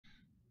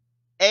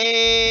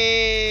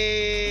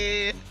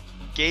Hey,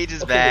 Gage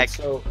is back.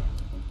 So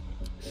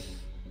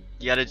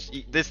You gotta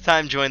this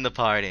time join the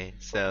party.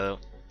 So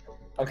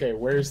okay,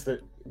 where's the?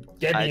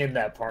 Get me in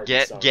that party.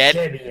 get son. get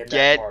Get me in that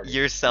get party.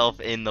 yourself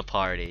in the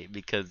party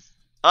because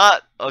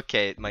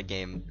okay, my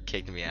game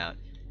kicked me out.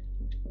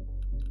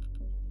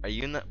 Are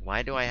you in the?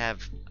 Why do I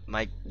have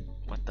my?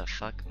 What the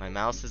fuck? My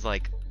mouse is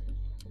like,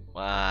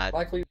 what?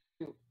 Likely,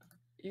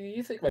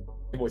 you think my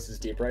voice is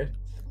deep, right?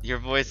 Your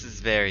voice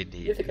is very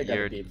deep. You think I got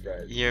it deep,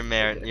 right? You're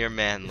Okay. you're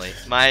manly.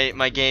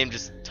 My game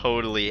just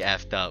totally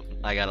effed up.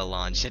 I gotta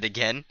launch it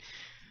again.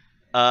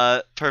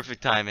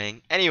 Perfect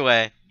timing.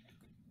 Anyway,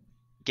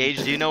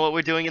 Gage, do you know what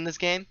we're doing in this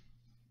game?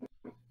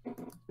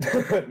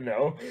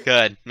 No.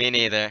 Good. Me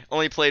neither.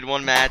 Only played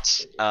one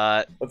match.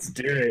 Let's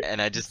do it.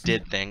 And I just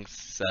did things,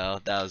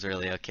 so that was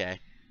really okay.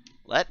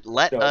 Let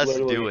No, us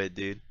literally. do it,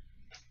 dude.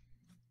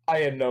 I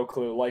had no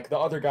clue. Like the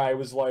other guy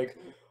was like,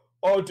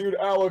 "Oh, dude,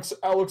 Alex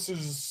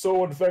is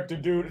so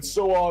infected, dude. It's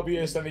so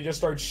obvious." And they just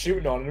start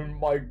shooting on him. I'm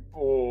like,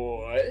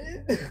 what?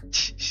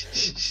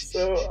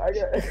 So I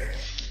got.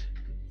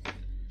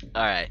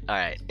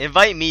 Alright.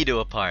 Invite me to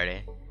a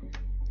party.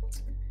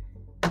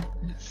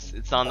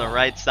 It's on the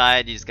right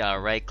side. You just gotta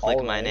right click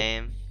my Alright.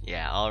 name.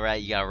 Yeah,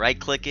 alright. You gotta right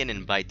click and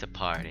invite to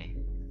party.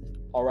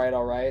 All right.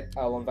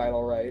 I'll invite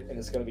all right, and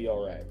it's gonna be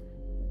all right.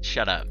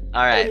 Shut up.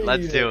 Alright,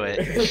 let's do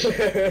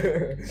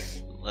it.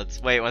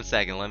 Let's wait 1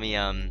 second. Let me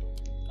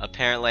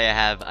apparently I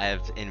have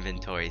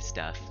inventory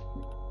stuff.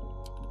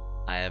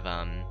 I have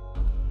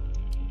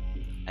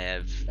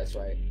That's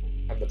right.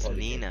 I'm the it's party.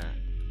 Nina.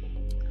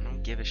 I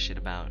don't give a shit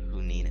about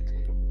who Nina.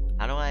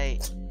 How do I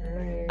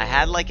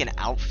had like an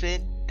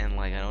outfit and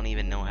like I don't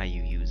even know how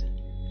you use it.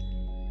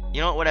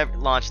 You know what, whatever,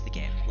 launch the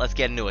game. Let's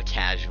get into a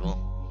casual.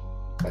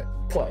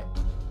 Play.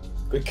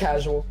 Good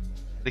casual.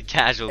 The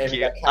casual And we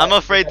queue. got I'm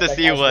afraid to that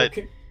see casual what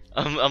queue.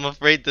 I'm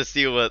afraid to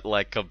see what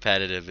like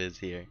competitive is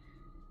here.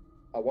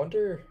 I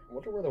wonder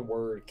where the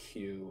word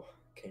Q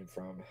came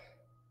from.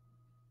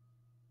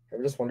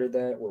 Ever just wondered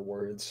that, where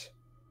words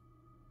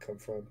come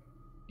from?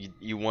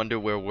 You wonder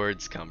where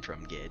words come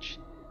from, Gage.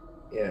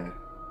 Yeah.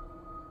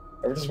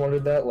 Ever just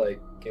wondered that, like,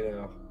 you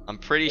know? I'm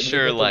pretty When you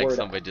sure get the like word-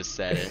 somebody just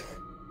said it.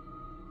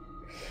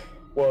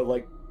 Well,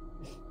 like,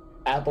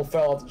 apple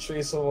fell off the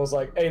tree, someone was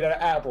like, "Hey, that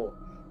apple,"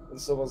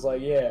 and someone was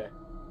like, "Yeah."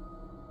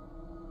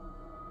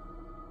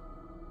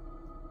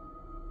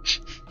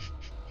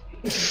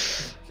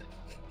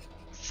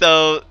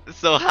 So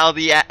how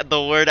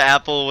the word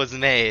apple was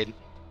made?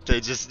 They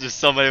just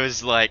somebody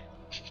was like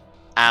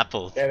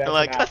apples. Yeah, that's They're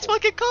like, an let's apple."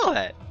 fucking call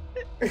it.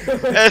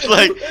 It's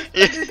like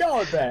Let's fucking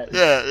call it that.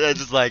 yeah,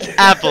 just like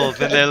apples,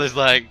 and they're just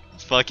like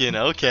fucking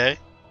okay.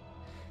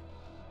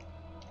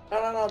 I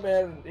don't know,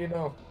 man. You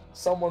know,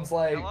 someone's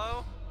like,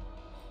 Hello?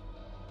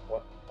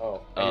 "What?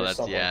 Oh, I Oh, hear that's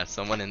someone. yeah,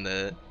 someone in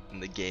the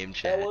game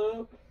chat.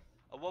 Hello.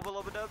 A wubba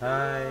lubba dubba.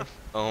 Hi.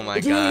 Oh my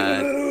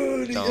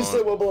god, He just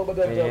said, "Well, I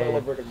Hey.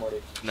 love Rick and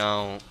Morty."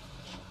 no.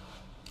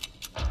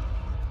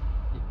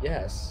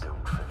 Yes.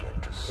 Can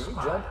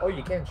you jump? Oh,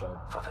 you can jump.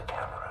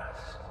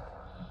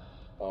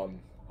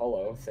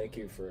 Hello. Thank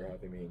you for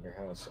having me in your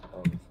house.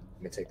 Let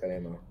me take that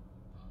ammo.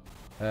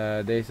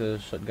 There's a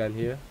shotgun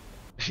here.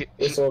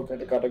 So,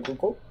 got a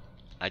Google?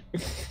 I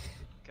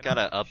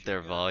gotta up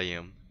their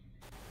volume.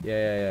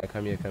 Yeah.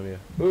 Come here.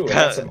 Ooh, I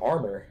got some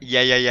armor.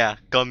 Yeah.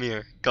 Come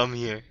here.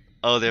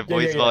 Oh, their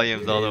voice yeah.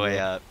 volume's all the Yeah, way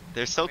yeah. up.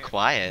 They're so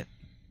quiet.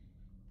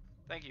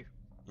 Thank you.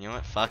 You know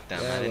what? Fuck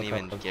them. Yeah, I didn't no even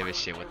problem. give a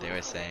shit what they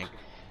were saying.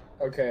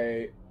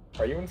 Okay.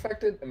 Are you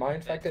infected? Am I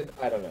infected?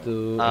 I don't know.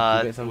 To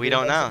activate something. We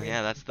don't know. Something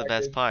Yeah, that's the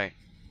best infected? part.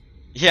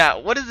 Yeah,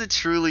 what does it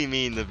truly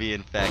mean to be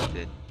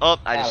infected? Oh,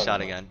 I just I shot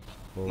don't a gun.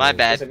 Oh. My Does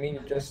bad. it mean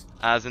you just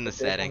I was in the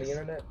did it on settings. the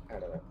internet? I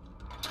don't know.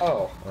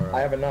 Oh, Alright. I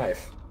have a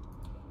knife.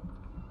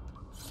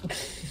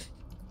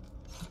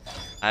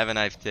 I have a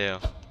knife too.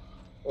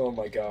 Oh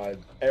my god.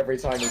 Every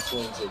time he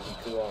swings it,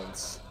 he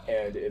grunts,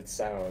 and it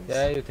sounds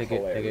Yeah, you take it,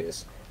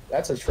 hilarious.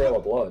 That's a trail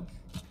of blood.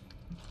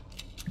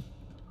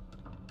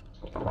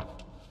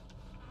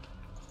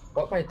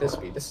 What might this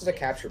be? This is a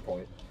capture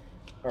point.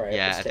 Alright,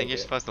 Yeah, let's I think take you're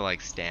it. supposed to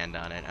like stand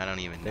on it. I don't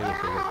even Take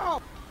know.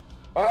 it.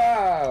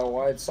 Ah!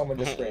 Why did someone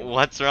just scream?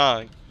 What's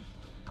wrong?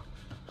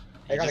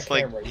 I got a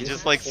camera. He Use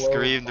just it like slow.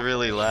 screamed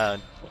really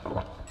loud.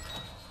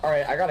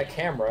 Alright, I got a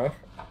camera.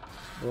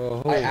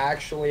 Whoa. I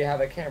actually have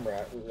a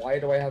camera. Why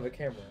do I have a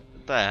camera?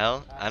 What the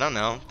hell? I don't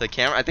know. The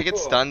camera. I think it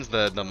stuns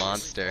the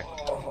monster.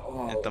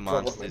 Oh, If the go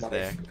with monster's my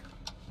there. knife.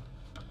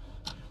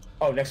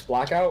 Oh, next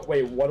blackout?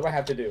 Wait, what do I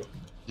have to do?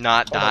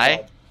 Not Oh my die.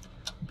 God.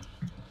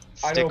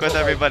 I know, Stick but, with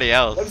like, everybody What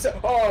else. does it,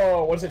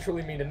 oh, what does it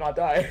truly mean to not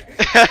die?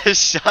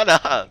 Shut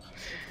up.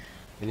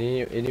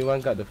 Anyone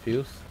got the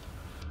fuse?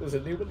 There's a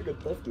new one to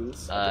get left to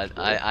this.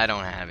 I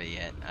don't have it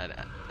yet. I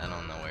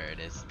don't know where it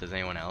is. Does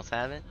anyone else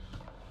have it?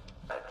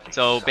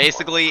 So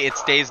basically, it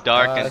stays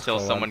dark That's until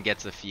the one. someone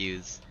gets a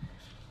fuse.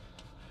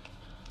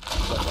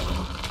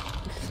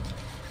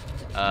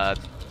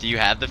 Do you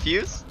have the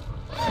fuse?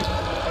 I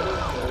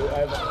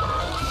don't know.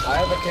 I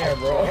have a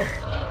camera.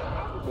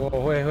 Whoa,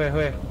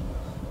 wait.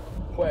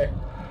 Wait.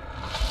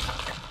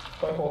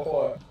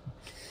 What?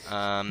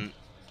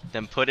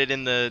 Then put it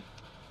in the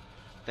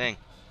thing.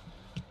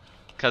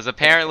 Cause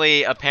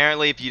apparently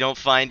if you don't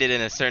find it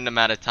in a certain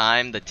amount of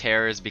time, the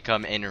terrors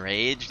become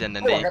enraged, and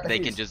then Oh, I got the they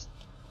can fuse. just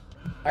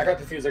I got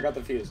the fuse. I got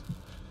the fuse.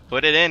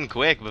 put it in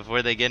quick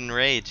before they get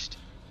enraged.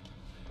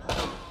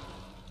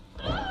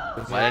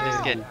 Why'd I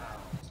just get?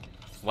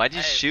 Why'd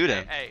you shoot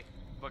him? Hey,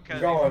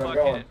 because I'm he's fucking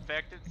going.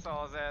 infected,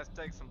 saw his ass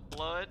take some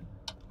blood.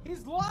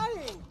 He's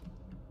lying.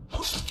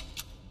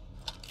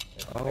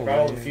 I got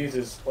all the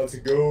fuses. Let's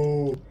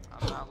go.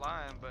 I'm not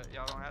lying, but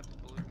y'all don't have to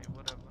believe me,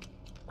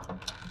 whatever.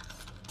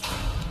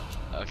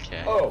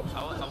 Okay. Oh.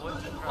 I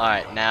wasn't trying.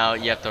 Alright, now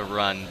you have to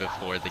run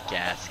before the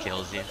gas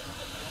kills you.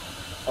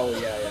 Oh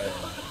yeah.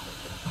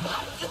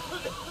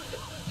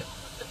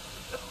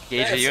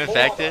 Gage, are you Yes,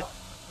 infected?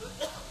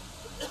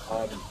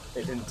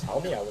 It didn't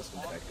tell me I was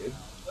infected.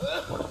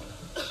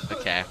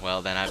 Okay,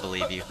 well then I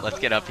believe you. Let's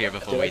get up here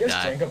before Did I we just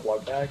die. drink a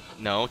blood bag?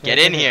 No, get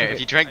in here. If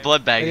you drank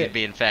blood bag, Okay. you'd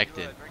be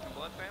infected. Drinking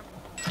blood,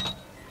 fam?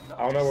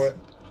 I don't know what.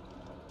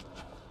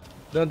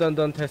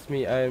 Don't test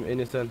me. I am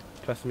innocent.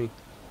 Trust me.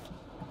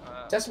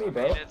 Test me,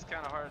 bro. It's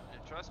kind of hard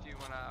to trust you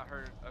when I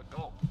heard a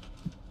gulp.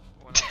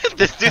 When I was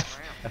This on dude- the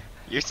ramp.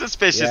 You're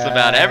suspicious Yeah.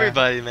 about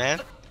everybody, man.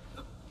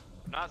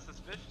 Not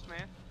suspicious,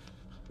 man.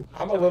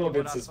 I'm a little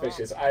bit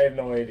suspicious. I have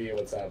no idea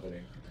what's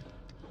happening.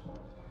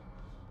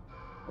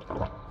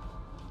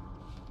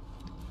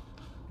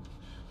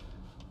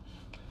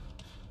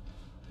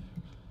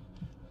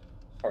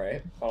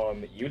 Alright,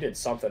 you did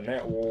something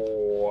there.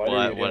 What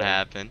are you What doing?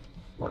 happened?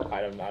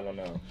 I don't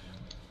know.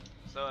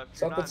 So if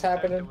you're Something's not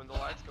infected, happening. when the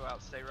lights go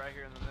out, stay right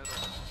here in the middle.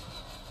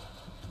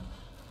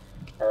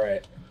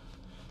 Alright.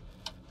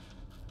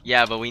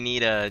 Yeah, but we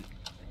need a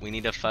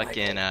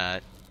fucking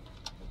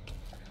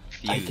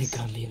fuse.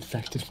 I'm the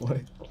infected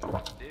one.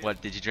 Dude,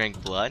 What, did you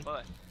drink blood?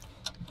 But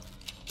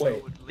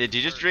Wait. Did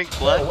you just drink No,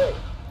 blood? wait.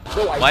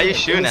 No, I Why are you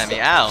didn't. shooting It at was-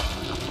 me? Ow.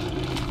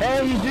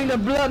 Hey, you drink the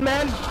blood,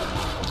 man.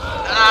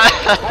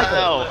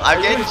 Ow, I'm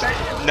Are you getting...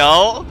 infected?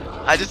 No,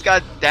 I just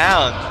got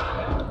down.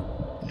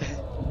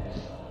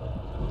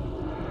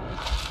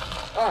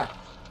 Ah!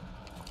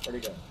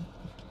 Where'd he go?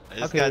 I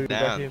just Okay, got we got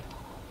down. him.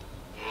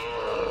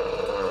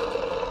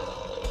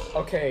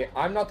 Okay,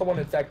 I'm not the one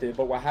infected,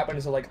 but what happened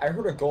is like I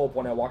heard a gulp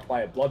when I walked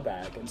by a blood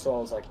bag, and so I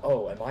was like,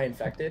 "Oh, am I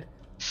infected?"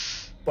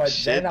 But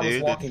Shit, then I was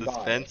dude, walking it's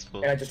by,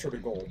 suspenseful. and I just heard a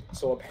gulp.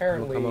 So No,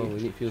 apparently, come on,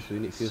 we need fuse. We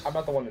need fuse. I'm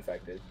not the one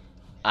infected.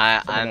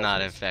 I'm Someone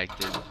not else is.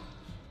 infected.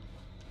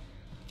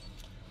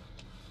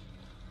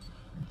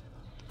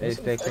 Hey, Who's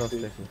stay close. infected?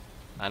 Stay close.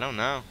 I don't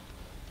know.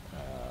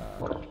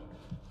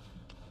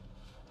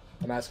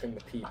 I'm asking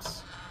the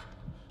peeps.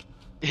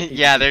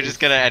 Yeah, they're just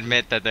gonna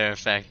admit that they're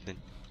infected.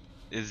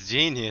 It's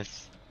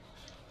genius.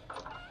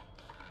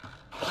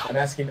 I'm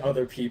asking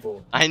other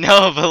people. I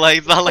know, but like,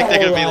 it's not like they're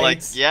gonna be like,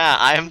 Alright. yeah,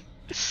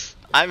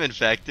 I'm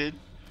infected.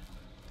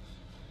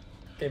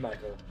 Okay,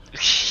 Michael.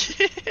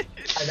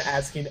 I'm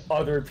asking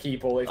other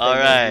people if they know who's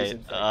Alright,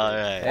 infected.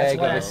 alright. That's Hey,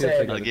 what I got the fuse,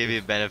 said. I'll give you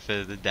a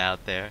benefit of the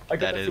doubt there. I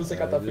got That the is. fuse. I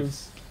got the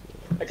fuse.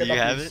 I got Do you the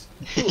have it?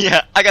 fuse.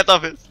 Yeah, I got the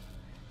fuse.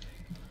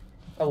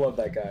 I love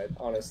that guy,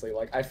 honestly.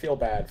 Like, I feel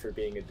bad for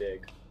being a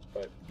dick,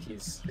 but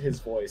his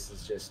voice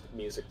is just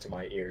music to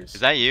my ears.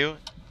 Is that you?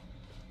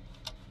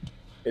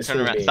 It's Turn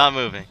for around. me. Stop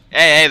moving.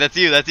 Hey, that's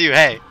you.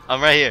 Hey,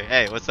 I'm right here.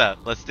 Hey, what's up?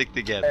 Let's stick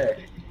together.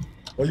 Hey,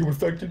 are you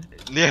infected?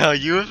 Yeah,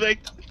 you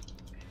infected?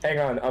 Hang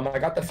on. I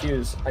got the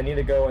fuse. I need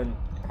to go and.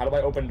 How do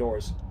I open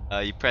doors?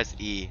 You press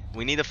E.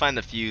 We need to find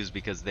the fuse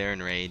because they're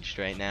enraged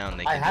right now and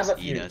they I can have just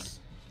a eat fuse. us.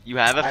 You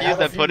have a I fuse? have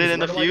a Then put it fuse. in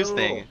the Where do I fuse go?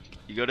 thing.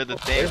 You go to the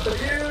thing. There's the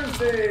fuse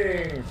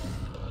thing.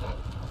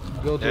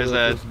 Go to There's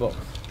the a- fuse box.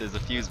 There's a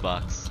fuse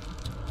box.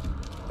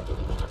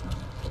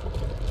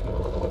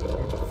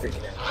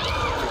 Freaking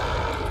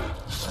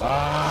out.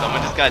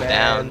 Someone just got man.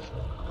 down.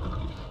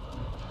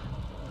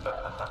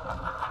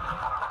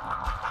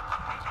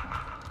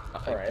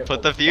 Alright.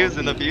 Put the fuse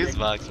in the fuse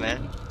box,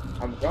 man.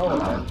 I'm going,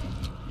 man.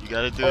 You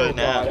gotta do Oh it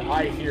now. god,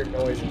 I hear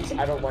noises.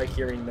 I don't like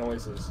hearing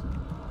noises.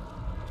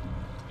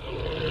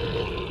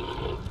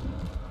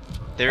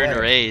 They're Alright.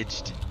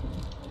 enraged.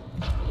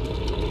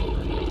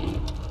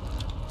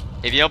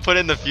 If you don't put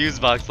it in the fuse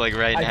box like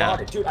right I now.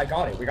 got it, dude. I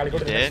got it. We gotta go You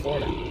to the next did? floor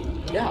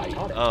now. Yeah, I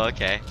got it. Oh,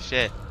 okay.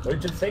 Shit. Where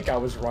did you think I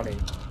was running?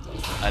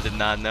 I did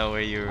not know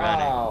where you were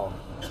running. Ow.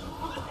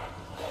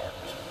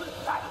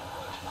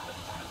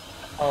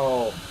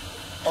 Oh.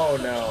 Oh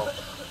no.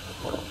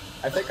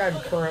 I think I'm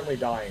currently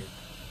dying.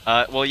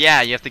 Well,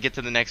 yeah, you have to get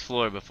to the next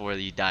floor before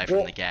you die from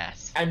Well- the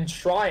gas. I'm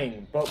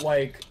trying, but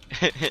like,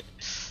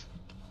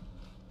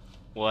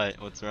 What?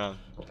 What's wrong?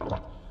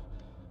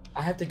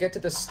 I have to get to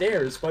the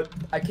stairs, but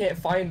I can't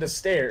find the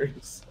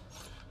stairs.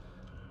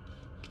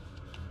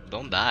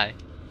 Don't die.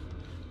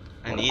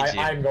 I need you.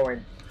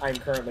 I'm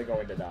currently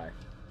going to die.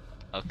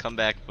 I'll come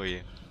back for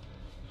you.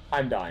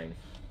 I'm dying.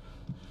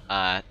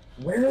 Uh,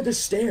 Where are the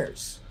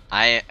stairs?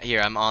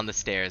 I'm on the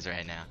stairs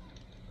right now.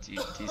 Do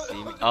you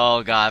see me?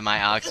 Oh god,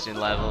 my oxygen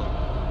level.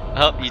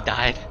 Oh, you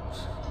died.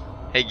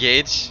 Hey,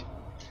 Gage.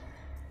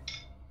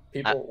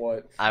 People,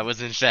 what? I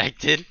was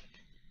infected.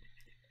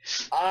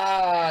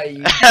 Ah,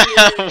 you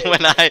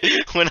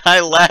did. when I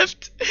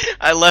left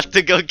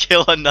to go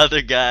kill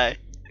another guy.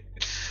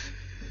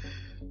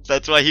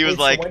 That's why he was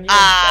Wait, like, so when you're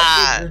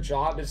ah. infected, your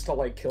job is to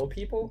like kill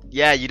people?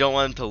 Yeah, you don't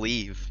want him to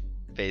leave,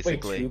 Wait,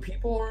 basically. 2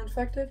 people are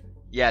infected?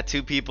 Yeah,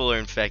 2 people are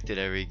infected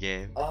every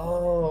game.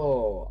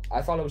 Oh,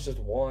 I thought it was just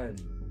 1.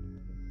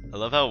 I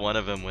love how one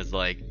of them was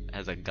like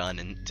has a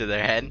gun to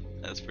their head.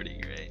 That's pretty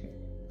great.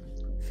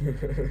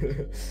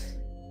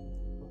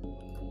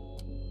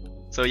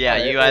 So yeah,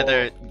 Alright, you well,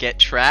 either get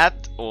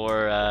trapped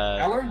or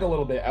I learned a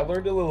little bit. I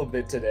learned a little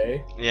bit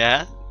today.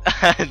 yeah.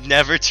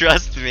 Never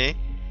trust me.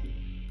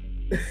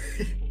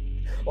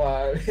 Well,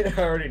 I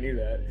already knew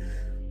that.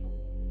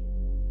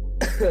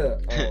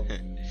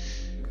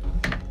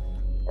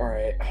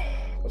 Alright,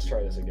 let's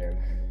try this again.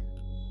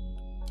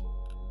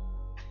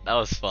 That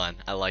was fun.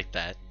 I like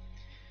that.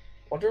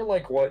 Wonder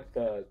like what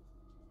the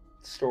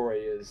story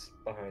is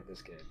behind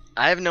this game.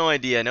 I have no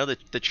idea. I know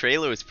the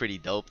trailer was pretty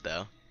dope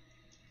though.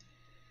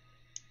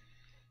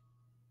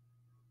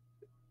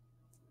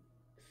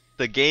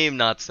 The game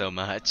not so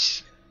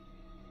much.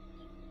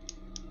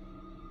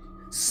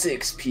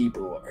 6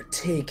 people are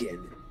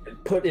taken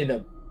and put in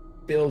a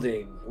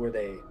building where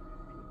they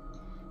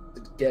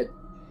get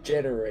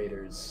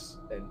generators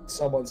and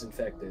someone's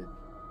infected.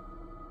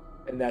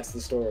 And that's the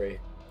story.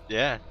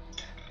 Yeah.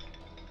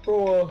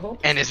 Oh,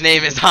 And his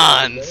name is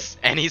Hans,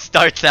 and he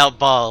starts out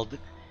bald,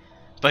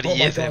 but Oh he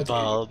my isn't God,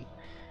 bald.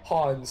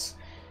 Hans,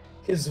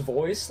 his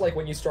voice, like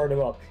when you start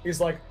him up,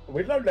 he's like,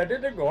 "We don't let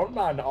it go,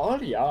 man. Oh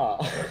yeah."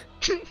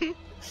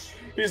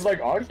 He's like,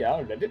 "Oh yeah,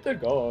 let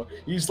it go."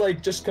 He's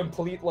like just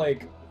complete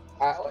like,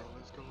 I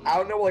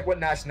don't know like what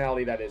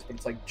nationality that is, but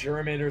it's like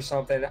German or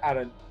something. I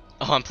don't.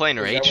 Oh, I'm playing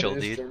is that Rachel, what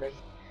it is, dude. German?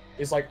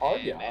 He's like, "Oh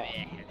yeah."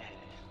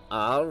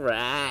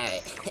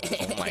 Alright.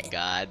 Oh my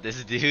god,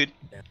 this dude.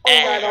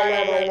 Alright.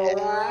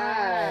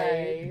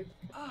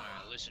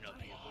 Listen up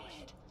here,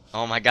 boys.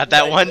 Oh my god,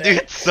 that one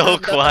dude's so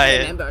Don't quiet.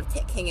 remember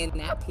taking a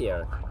nap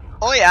here.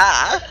 Oh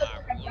yeah.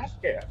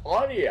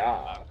 Oh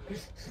yeah.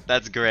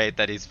 That's great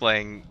that he's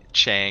playing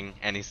Chang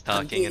and he's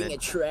I'm talking in getting a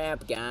it.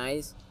 trap,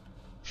 guys.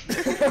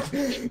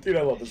 Dude,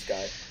 I love this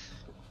guy.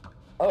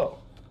 Oh.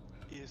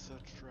 It's a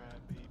trap,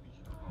 baby.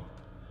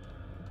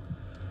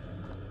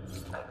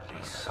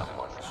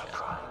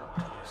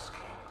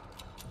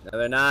 No,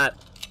 they're not.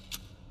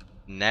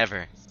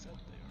 Never. He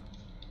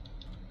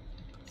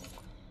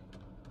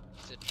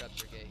said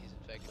traps are gay, he's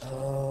infected.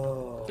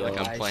 Oh. I feel like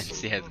I'm I playing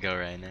see. CSGO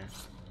right now.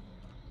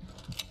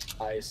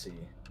 I see.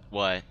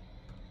 What?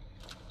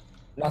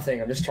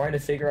 Nothing. I'm just trying to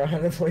figure out how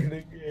to play the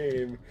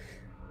game.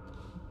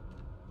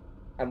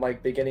 I'm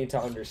like beginning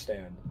to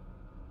understand.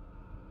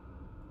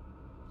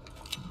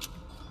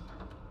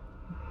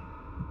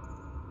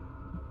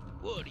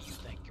 What do you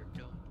think you're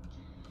doing?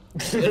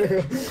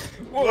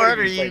 What are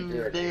do think you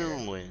you're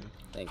doing?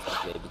 Thanks,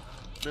 baby.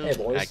 Hey,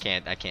 boys. I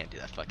can't do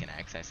that fucking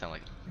accent. I sound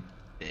like a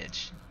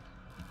bitch.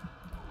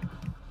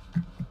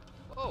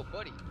 Oh,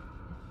 buddy.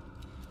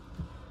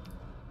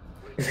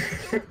 What are you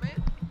doing,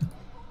 man?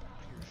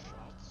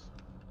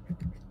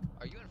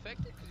 Are you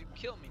infected? Cause you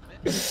kill me, man.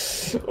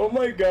 Oh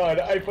my god,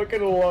 I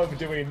fucking love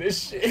doing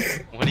this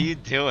shit. What are you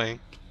doing?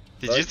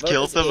 Did you just Vote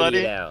kill this idiot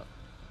somebody? out.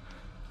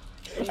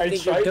 What do you I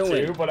think you're tried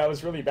doing? to, but I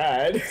was really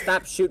bad.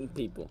 Stop shooting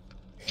people.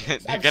 You're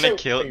I'm gonna so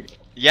kill. weak.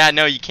 Yeah,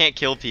 no, you can't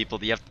kill people.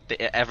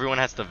 Everyone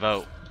has to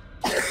vote.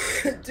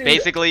 Dude,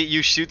 Basically,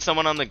 you shoot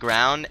someone on the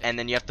ground, and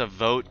then you have to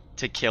vote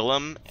to kill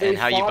them. they And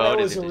how you thought vote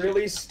I is was if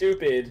really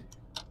stupid.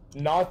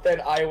 Not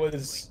that I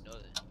was Wait, no,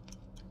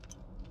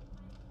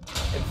 then.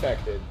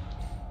 infected.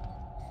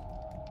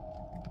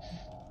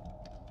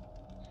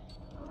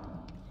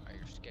 Alright,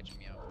 you're sketching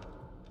me out.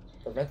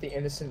 Prevent the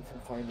innocent from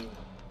finding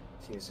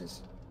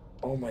Jesus.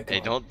 Oh my god. Hey,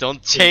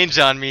 don't change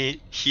on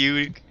me,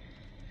 Hugh.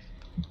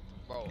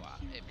 Bro,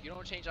 if you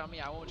don't change on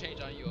me, I won't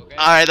change on you, okay?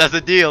 All right, that's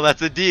a deal.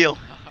 That's a deal.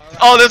 Alright.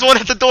 Oh, there's one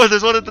at the door.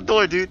 There's one at the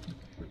door, dude.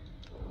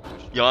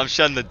 Yo, I'm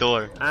shutting the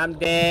door. I'm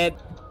dead.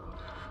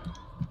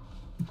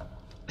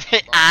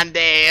 I'm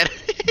dead.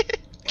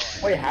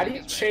 Wait, how do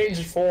you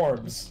change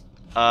forms?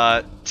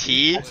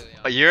 T?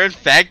 Oh, you're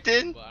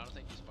infected? Well, I don't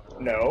think he's part of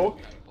it. No.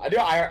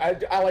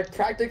 I like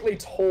practically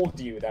told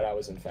you that I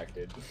was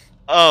infected.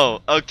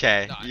 Oh,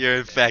 okay. No, You're I'm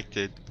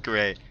infected.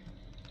 Great.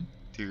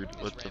 Dude,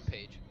 It's what the?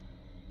 Rampage.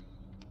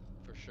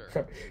 For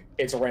sure.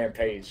 It's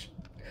Rampage.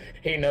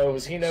 He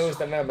knows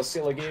that I'm a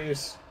silly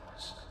goose.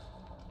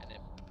 And then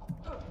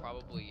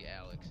probably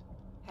Alex.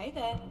 Hey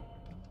there.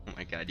 Oh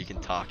my god, you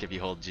can talk if you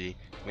hold G.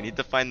 We need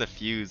to find the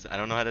fuse. I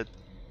don't know how to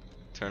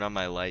turn on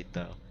my light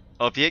though.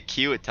 Oh, if you hit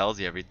Q, it tells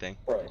you everything.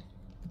 Bro.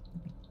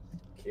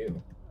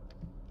 Q.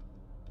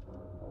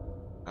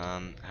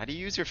 How do you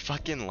use your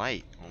fucking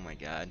light? Oh my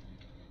god.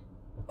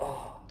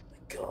 Oh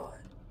my god.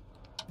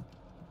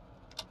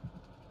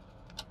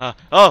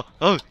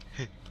 Oh!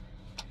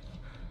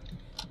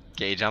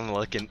 Gage, I'm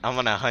looking. I'm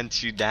gonna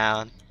hunt you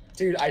down.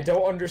 Dude, I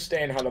don't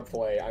understand how to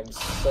play. I'm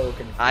so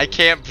confused. I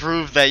can't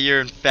prove that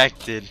you're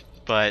infected,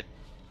 but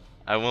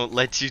I won't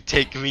let you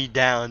take me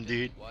down,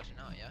 dude. Watching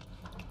out, yeah?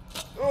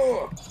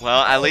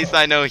 Well, at least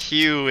I know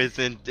Hugh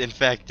isn't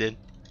infected.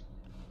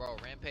 Bro,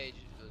 Rampage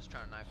was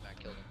trying to knife me.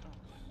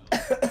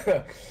 I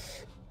killed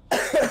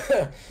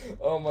him.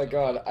 Oh my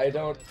god, I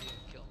don't.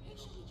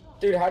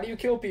 Dude, how do you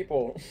kill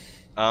people?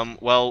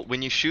 Well,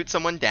 when you shoot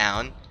someone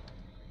down,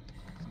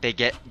 they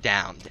get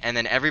downed, and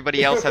then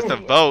everybody else has to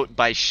vote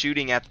by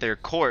shooting at their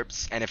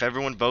corpse, and if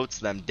everyone votes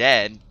them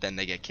dead, then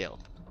they get killed.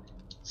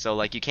 So,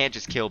 like, you can't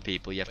just kill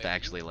people, you have to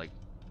actually, like,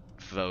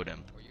 vote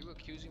them. Were you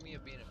accusing me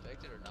of being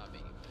infected or not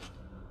being infected?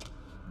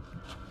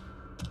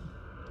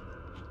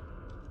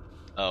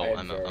 Oh,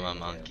 I'm a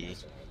monkey.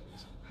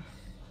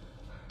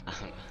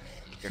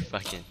 You're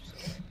fucking...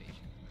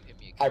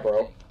 Hi,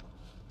 bro.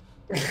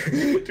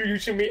 Dude, you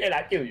shoot me and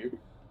I kill you.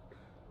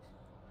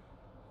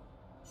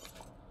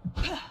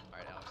 Alright,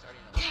 Alex, I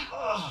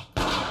already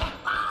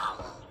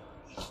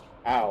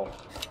know. Ow.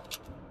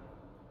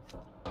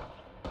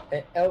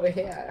 Hey, over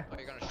here. Oh,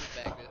 you're gonna shoot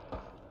back.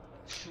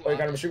 Oh, you're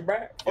gonna shoot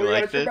back? You Oh, you're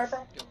like gonna shoot this? back, bro?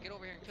 Yo, get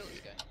over here and kill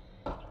this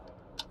guy.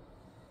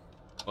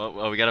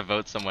 Well, we gotta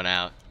vote someone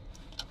out.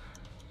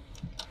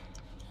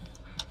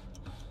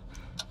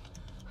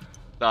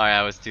 Sorry,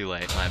 I was too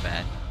late, my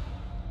bad.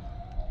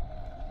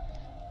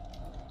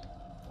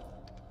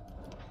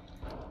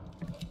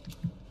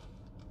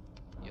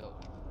 Yo,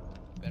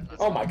 better not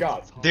Oh my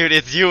god. Dude,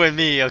 it's you and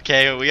me,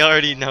 okay? We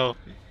already know.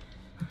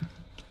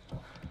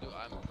 Dude,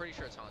 I'm pretty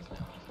sure it's Hans now.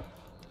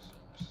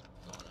 Who's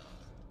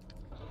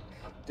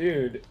going out.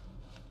 Dude,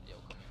 Yo,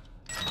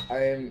 come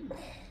here.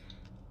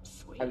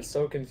 I'm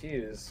so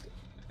confused.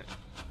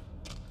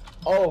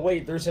 Oh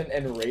wait, there's an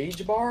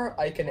enrage bar?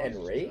 I can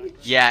enrage?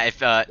 Yeah,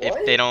 if What?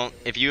 they don't,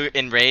 if you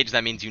enrage,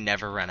 that means you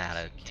never run out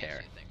of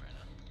terror. Can't say a thing right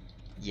now.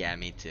 Yeah,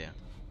 me too.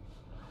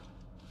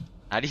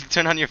 How do you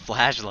turn on your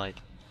flashlight?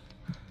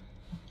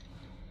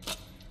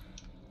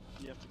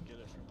 You have to get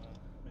it from a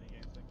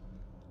minigame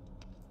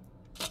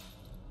thing.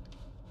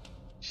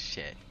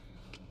 Shit.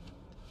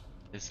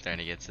 This is starting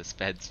to get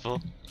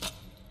suspenseful.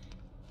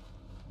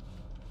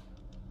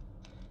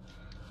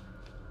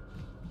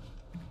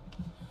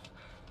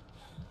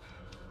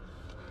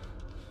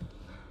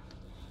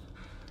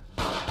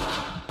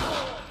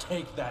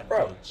 Take that,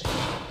 Bro. bitch.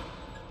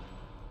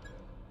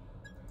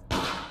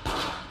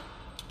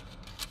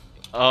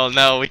 Oh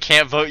no, we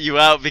can't vote you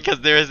out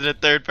because there isn't a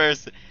third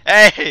person.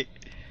 Hey!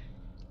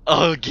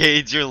 Oh,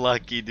 Gage, you're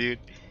lucky, dude.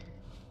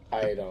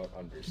 I don't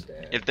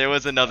understand. If there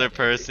was another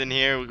person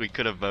here, we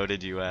could have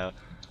voted you out.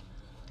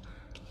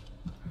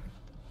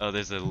 Oh,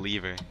 there's a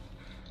lever.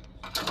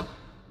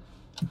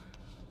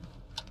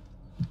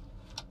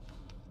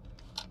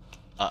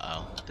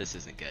 Uh-oh, this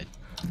isn't good.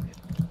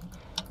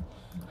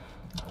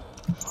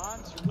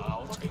 Hans, you little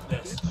I'll fucking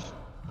take this. bitch.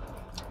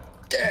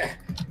 Yeah.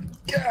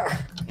 Yeah.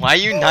 Why are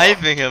you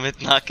knifing him?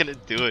 It's not gonna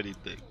do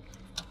anything.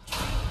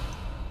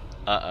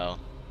 Uh-oh.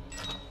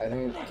 I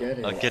don't get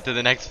it. I'll get to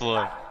the next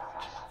floor.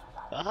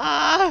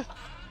 Ah!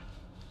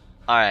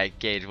 Alright,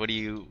 Gage, what do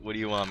you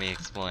want me to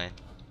explain?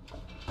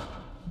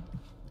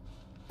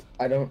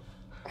 I don't.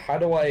 How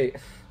do I?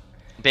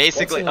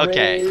 Basically, What's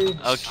okay, enrage?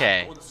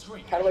 okay.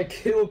 How do I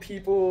kill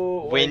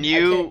people? When I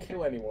you- can't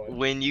kill anyone.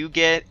 When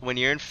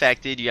you're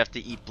infected, you have to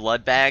eat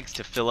blood bags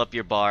to fill up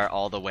your bar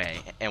all the way.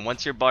 And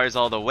once your bar is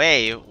all the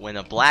way, when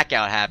a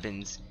blackout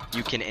happens,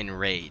 you can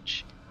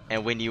enrage.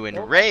 And when you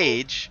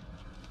enrage,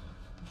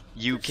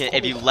 you can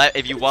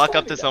if you walk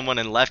up to someone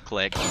and left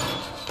click,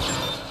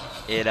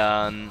 it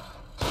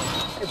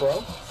Hey,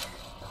 bro.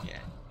 yeah.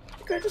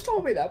 You could have just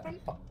told me that, man.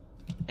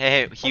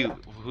 Hey, Hugh,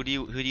 who do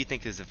you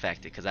think is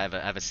affected? Because I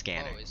have a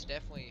scanner. Oh, it's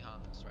definitely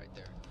Hans right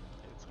there.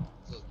 It's Hans.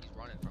 Look, he's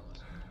running from us.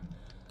 Hey,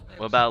 What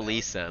what's about up,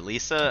 Lisa?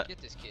 Lisa, Alex?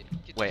 Get this kid.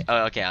 Get wait. this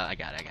Oh, okay. I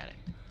got it.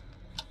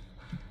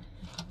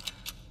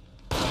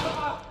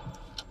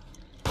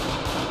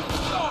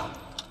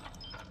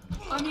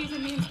 I'm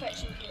using the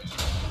inspection kit.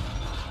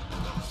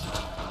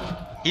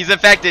 He's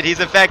affected. He's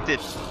affected.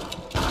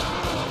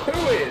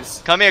 Who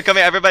is? Come here,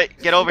 everybody,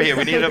 get over here.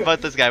 We need to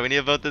vote this guy. We need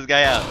to vote this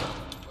guy out.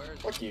 Where is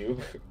it? Fuck you.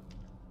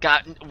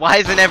 God, why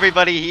isn't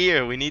everybody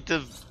here? We need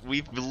to.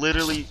 We've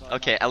literally.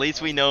 Okay, at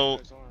least we know You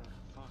guys are.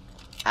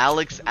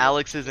 Fuck.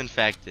 Alex is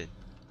infected.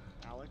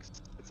 Alex?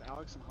 It's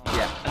Alex and Hans.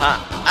 Yeah.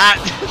 Ah.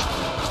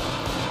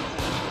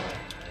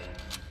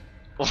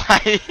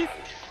 Why?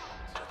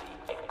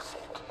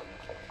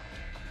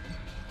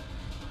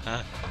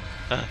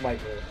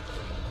 Michael.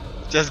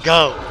 Just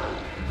go.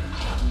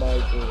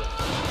 Michael.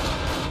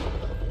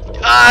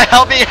 Ah,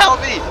 help me!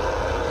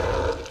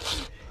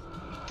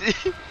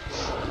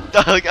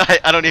 Dog,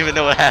 I don't even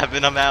know what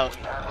happened. I'm out.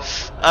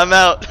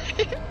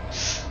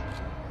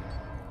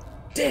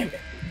 Damn it.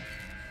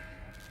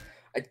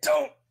 I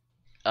don't.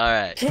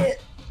 Alright. Can't.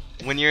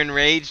 When you're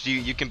enraged,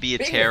 you can be a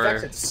Being terror.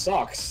 infected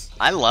sucks.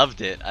 I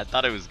loved it. I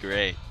thought it was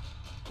great.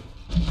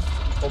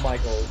 Oh,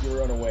 Michael, you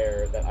were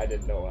unaware that I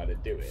didn't know how to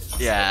do it.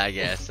 Yeah, I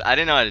guess. I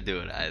didn't know how to do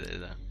it either,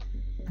 though.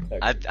 Okay,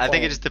 I think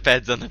fine. it just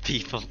depends on the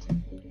people.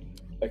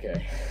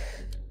 Okay.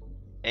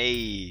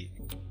 Hey,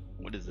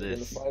 what is We're gonna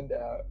this? find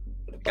out.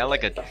 Got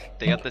like a.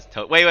 They got this.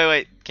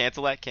 Wait.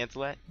 Cancel that.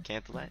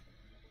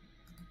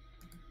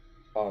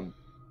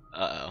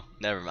 Uh-oh.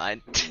 Never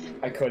mind.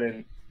 I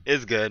couldn't.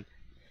 It's good.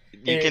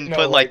 You can No,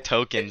 put like like,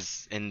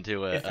 tokens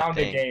into It a found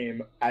a thing.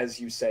 game, as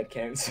you said,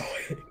 cancel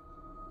it.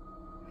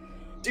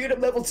 Dude, I'm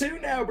level 2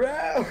 now,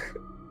 bro!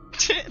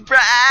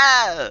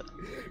 Bruh!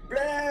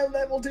 Bro,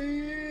 level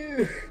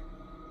 2!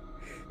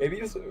 Maybe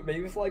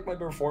if like my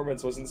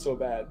performance wasn't so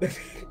bad.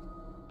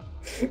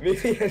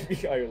 Maybe I'd be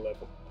higher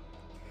level.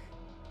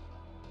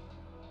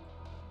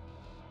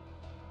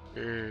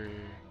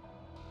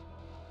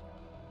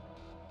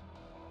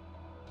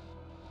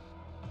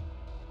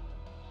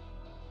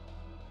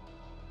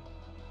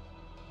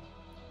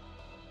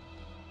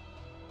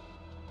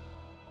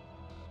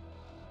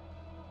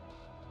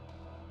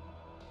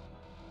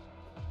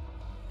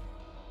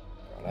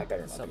 I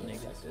better not be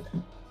infected.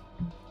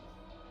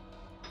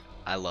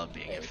 I love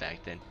being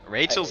infected.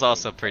 Rachel's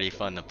also pretty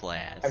fun to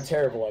play I'm as.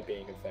 terrible at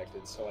being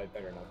infected, so I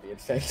better not be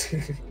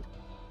infected.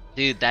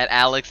 Dude, that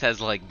Alex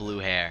has like blue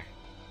hair.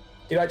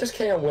 Dude, I just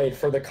can't wait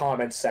for the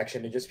comments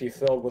section to just be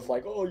filled with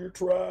like, oh, you're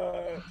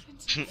trash.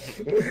 I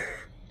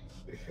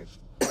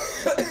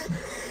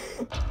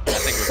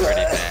think we're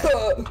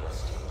pretty bad.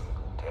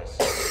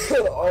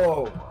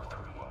 Oh.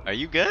 Are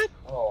you good?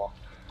 Oh.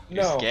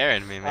 You're No.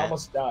 scaring me, I man.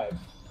 almost died.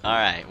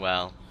 Alright,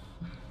 well.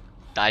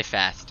 Die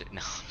faster.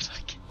 No,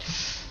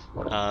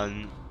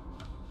 I'm joking.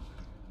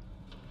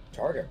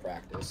 Target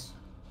practice.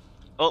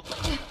 Oh,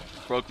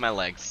 broke my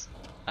legs.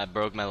 I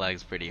broke my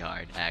legs pretty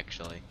hard,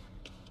 actually.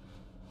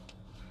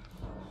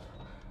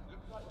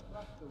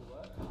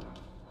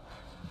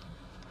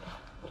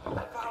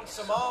 I found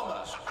some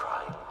armor.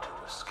 Trying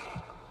to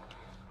escape.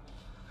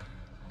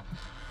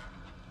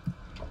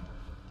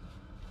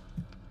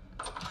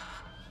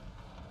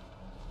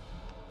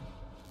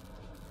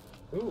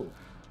 Ooh.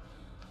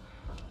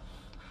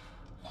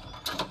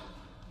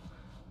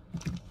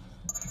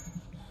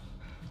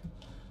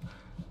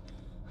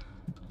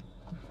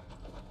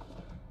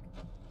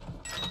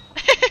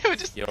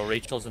 Yo,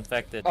 Rachel's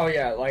infected. Oh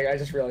yeah, like I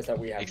just realized that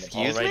we have.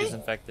 Excuse All right me? is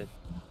infected.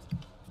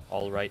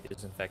 All right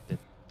is infected.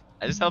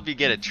 I just helped you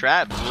get a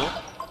trap, fool.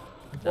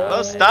 Nah, Oh,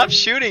 man. stop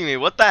shooting me.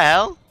 What the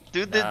hell?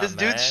 Dude, Nah, this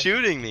man. dude's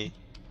shooting me.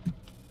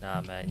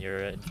 Nah, man, you're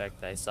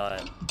infected. I saw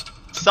it.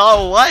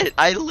 Saw what?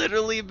 I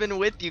literally been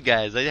with you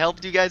guys. I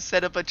helped you guys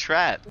set up a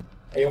trap.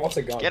 Hey, what's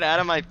a gun? Get out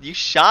of my... You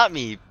shot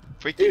me.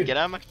 Freaking Dude, get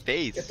out of my Get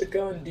face. the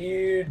gun,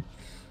 dude.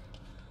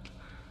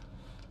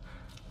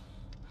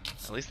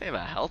 At least they have a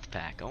health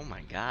pack. Oh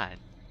my god.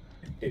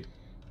 Dude.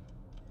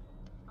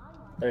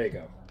 There you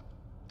go.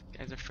 You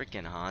guys are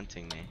freaking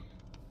haunting me.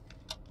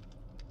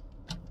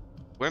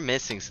 We're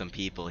missing some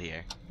people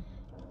here.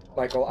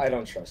 Michael, I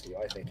don't trust you.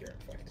 I think you're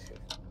infected.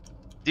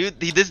 Dude,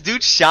 this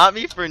dude shot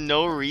me for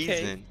no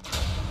reason.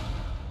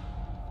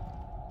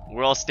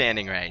 We're all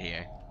standing right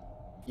here.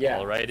 Yeah.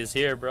 All right is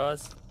here,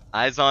 bros.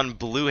 Eyes on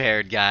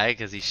blue-haired guy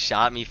because he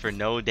shot me for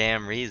no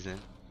damn reason.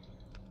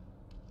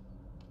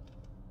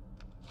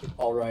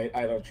 All right,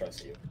 I don't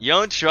trust you. You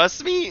don't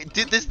trust me?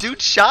 Dude, this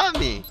dude shot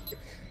me.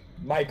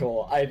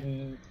 Michael, I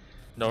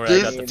No, right,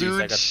 I got This the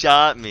dude fuse.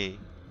 shot me.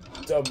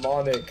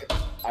 demonic.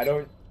 I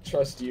don't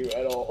trust you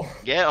at all.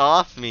 Get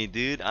off me,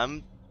 dude.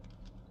 I'm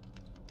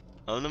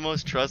the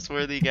most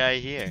trustworthy guy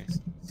here.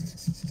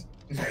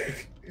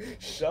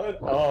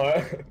 Shut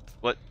up.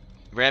 What?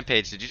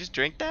 Rampage, did you just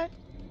drink that?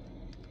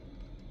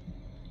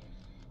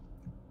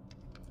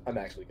 I'm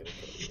actually gonna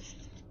kill you.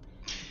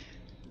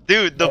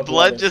 Dude, the The blood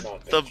blood is just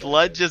not the been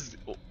blood just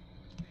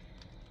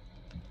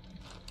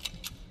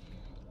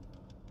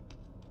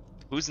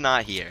Who's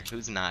not here?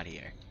 Who's not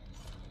here?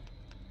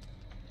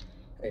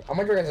 Hey, I'm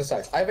under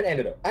exercise. I have an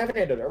antidote.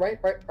 Right,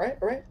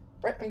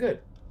 I'm good.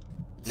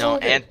 It's No, all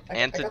good. I got the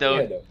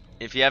antidote.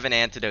 If you have an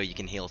antidote, you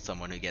can heal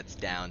someone who gets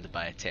downed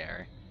by a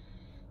terror.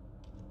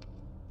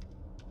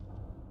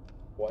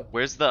 What?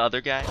 Where's the other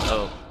guy?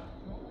 Oh.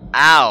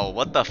 Ow,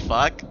 what the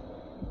fuck?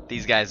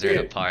 These guys are in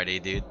a Dude. party,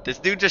 dude. This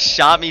dude just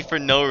shot me for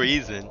no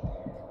reason.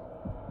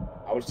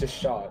 I was just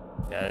shot.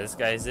 Yeah, this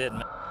guy's it,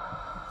 man.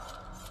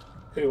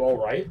 Who? All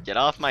right. Get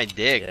off my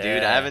dick, dude. I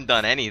Yeah. haven't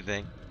done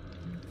anything.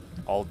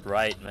 Alt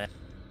right, man.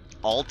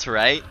 Alt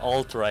right?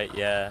 Alt right,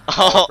 yeah.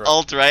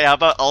 Alt right? How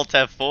about Alt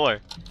F4?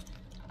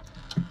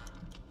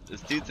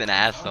 This dude's an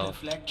asshole.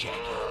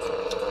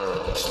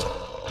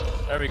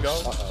 There we go.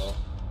 Uh-oh.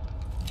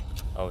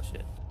 Oh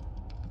shit.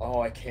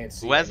 Oh, I can't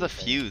see. Who has the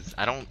anything. fuse?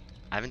 I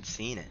haven't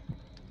seen it.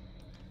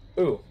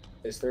 Ooh,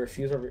 is there a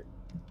fuse over?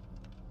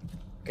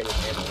 Okay,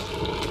 there's ammo.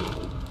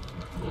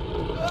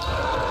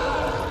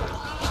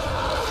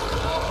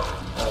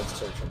 Oh, it's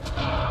searching.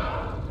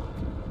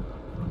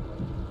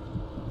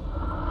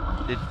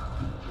 Did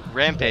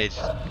Rampage?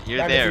 You're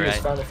Found the there, fuse,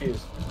 right? Found the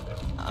fuse.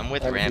 I'm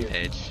with Found the fuse.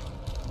 Rampage.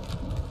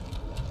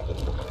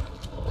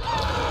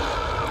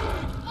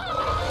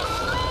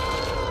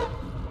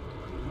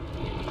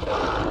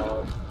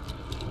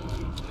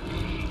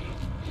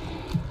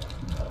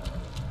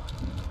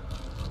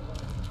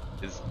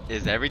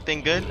 Is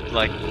everything good?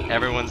 Like,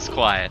 everyone's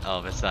quiet all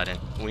of a sudden.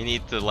 We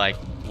need to, like,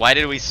 why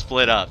did we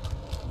split up?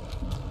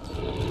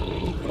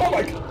 Oh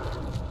my god!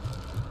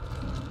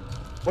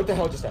 What the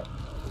hell just happened?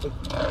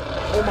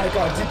 Oh my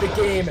god, dude, the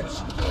game.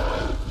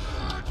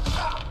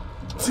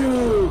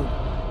 Dude.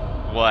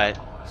 What?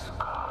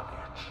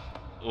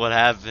 What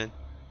happened?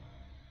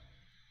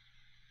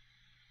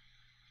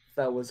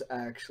 That was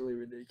actually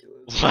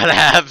ridiculous. What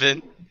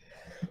happened?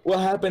 What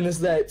happened is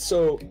that,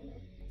 so...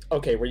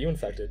 Okay, were you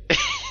infected?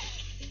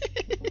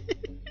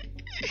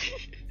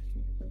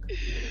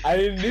 I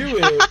knew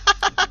it.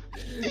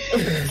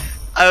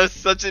 I was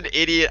such an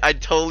idiot. I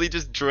totally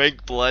just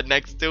drank blood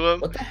next to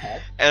him. What the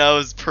heck? And I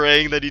was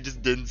praying that he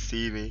just didn't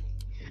see me.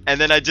 And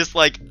then I just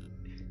like...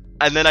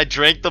 And then I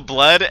drank the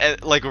blood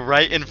and like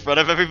right in front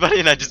of everybody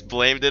and I just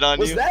blamed it on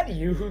you. Was that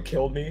you who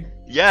killed me?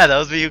 Yeah, that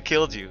was me who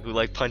killed you. Who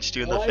like punched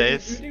you in the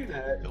face. Why did you do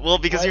that? Well,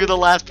 because Why you were the did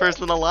you last do that?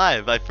 person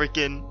alive. I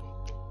freaking...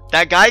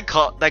 That guy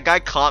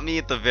caught me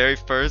at the very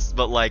first,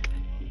 but like...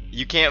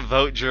 You can't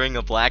vote during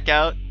a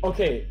blackout.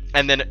 Okay.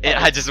 And then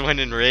I just went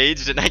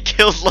enraged and I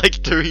killed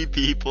like 3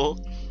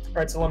 people.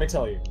 Alright, so let me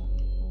tell you.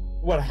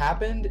 What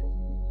happened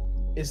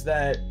is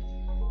that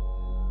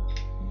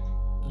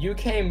you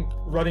came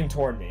running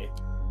toward me.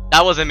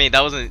 That wasn't me.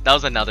 That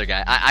was another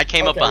guy. I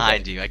came up Okay,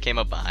 behind okay. you. I came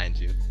up behind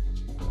you.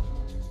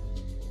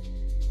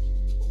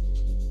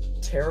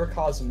 Terror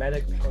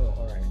cosmetic panel.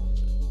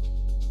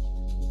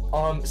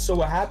 Alright. So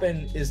what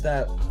happened is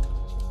that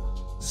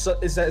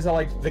is that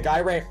like the guy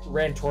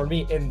ran toward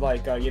me in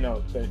like you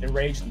know, the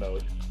enraged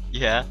mode.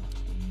 Yeah.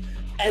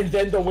 And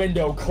then the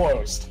window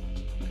closed.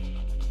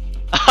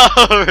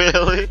 Oh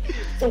really?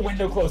 The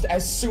window closed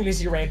as soon as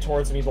he ran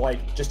towards me,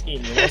 like just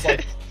eating me. I was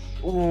like,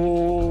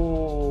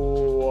 what?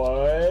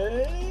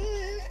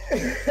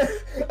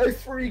 I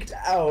freaked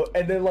out,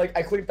 and then like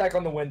I clicked back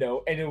on the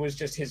window, and it was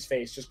just his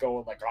face, just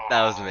going like, ah.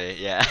 That was me.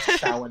 Yeah.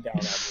 Chowing down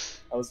at me.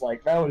 I was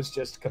like, that was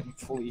just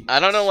complete. I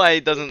don't know why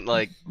he doesn't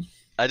like.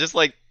 I just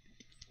like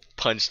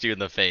punched you in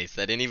the face.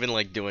 I didn't even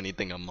like do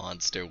anything a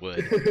monster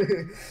would.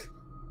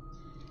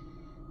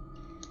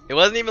 It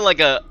wasn't even like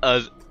a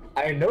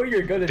I know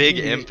you're gonna big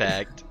be,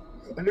 impact.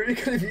 I know you're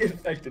gonna be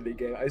infected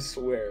again. I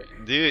swear.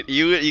 Dude,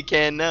 you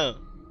can't know.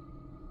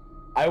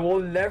 I will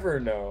never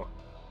know.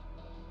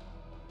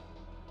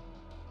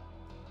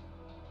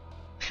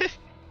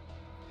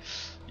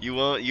 You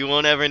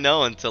won't ever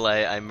know until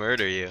I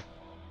murder you.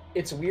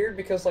 It's weird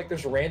because like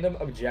there's random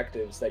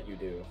objectives that you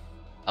do.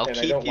 I'll and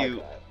I keep don't you.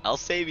 like that. I'll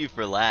save you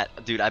for lat.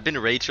 Dude, I've been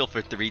Rachel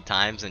for 3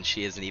 times and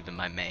she isn't even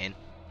my main.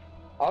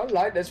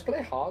 Alright, let's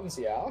play Hans,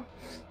 yeah.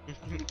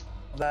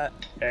 That.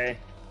 Hey.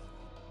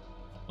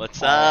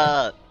 What's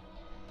up?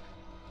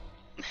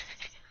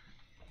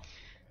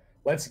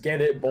 Let's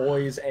get it,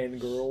 boys and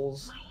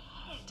girls.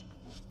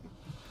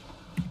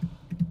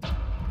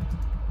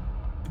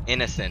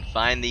 Innocent.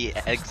 Find the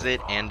exit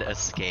and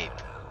escape.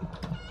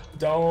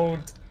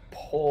 Don't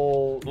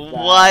pull that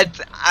What?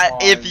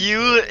 If on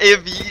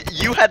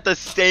you had the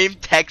same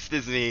text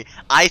as me,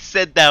 I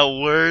said that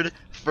word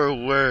for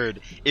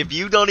word. If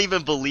you don't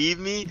even believe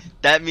me,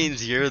 that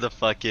means you're the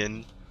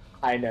fucking.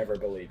 I never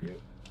believe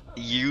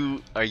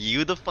you. Are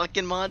you the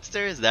fucking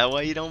monster? Is that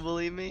why you don't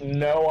believe me?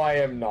 No, I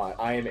am not.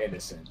 I am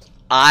innocent.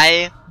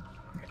 Read.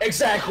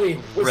 Exactly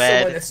what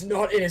someone that's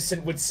not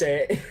innocent would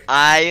say.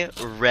 I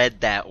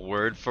read that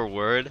word for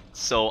word,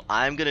 so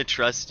I'm gonna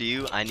trust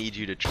you. I need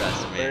you to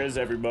trust me. Where is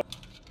everybody?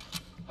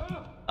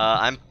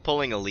 I'm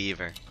pulling a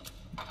lever.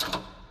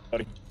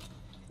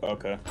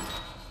 Okay.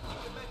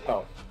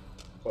 Oh.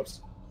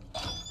 Whoops.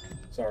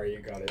 Sorry, you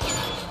got it.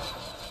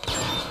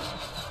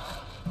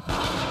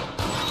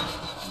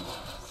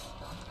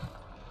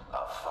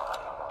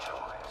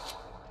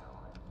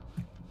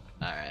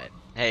 Alright.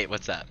 Hey,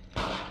 what's up?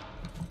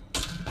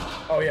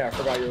 Oh yeah, I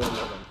forgot you were a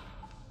woman.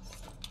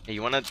 Hey,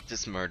 you wanna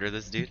just murder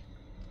this dude?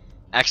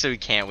 Actually, we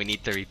can't. We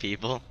need 3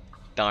 people.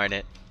 Darn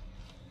it.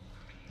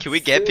 Can we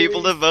get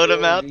people to vote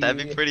him out?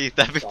 That'd be pretty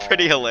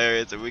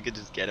hilarious if we could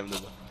just get him to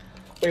vote.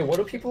 Wait, what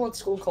do people at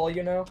school call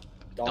you now?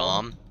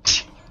 Dom.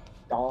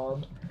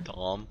 Dom.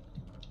 Dom.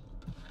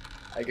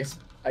 I guess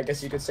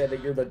you could say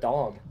that you're the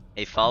Dom.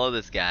 Hey, follow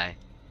this guy.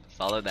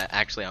 Follow that.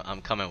 Actually,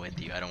 I'm coming with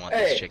you. I don't want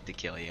this chick to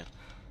kill you.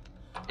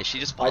 Is she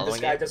just Why'd following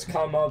this guy you? just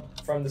come up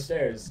from the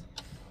stairs?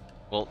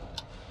 Well,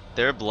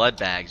 their blood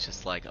bag's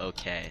just like,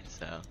 okay,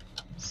 so.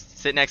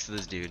 Sit next to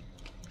this dude.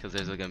 Because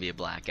there's gonna be a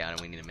blackout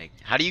and we need to make.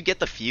 How do you get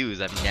the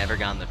fuse? I've never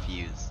gotten the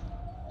fuse.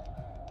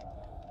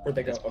 Where'd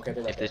they go? Okay,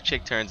 they're right If this there.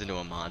 chick turns into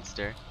a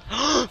monster.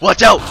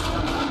 Watch out!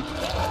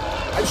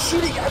 I'm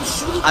shooting!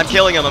 I'm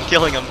killing him, I'm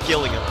killing him, I'm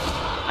killing him.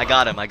 I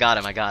got him. Are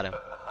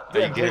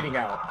Dude, you I'm good? bleeding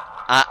out.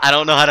 I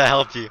don't know how to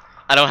help you.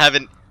 I don't have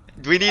an.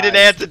 We need an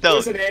There's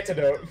antidote. an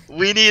antidote.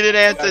 We need an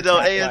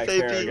antidote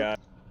ASAP.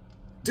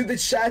 Dude, the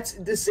chat's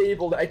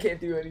disabled. I can't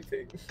do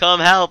anything. Come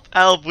help,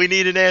 help. We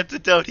need an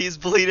antidote. He's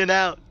bleeding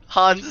out.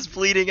 Hans is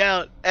bleeding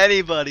out.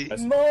 Anybody.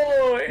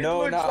 No, it No,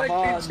 looks not like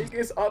Hans. the chick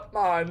is up,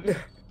 man.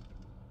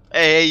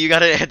 Hey, you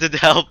got an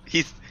antidote. Help.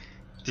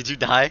 Did you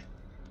die?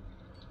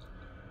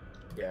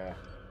 Yeah.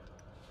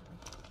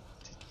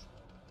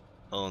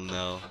 Oh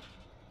no.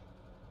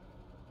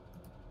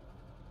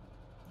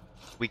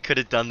 We could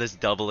have done this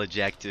double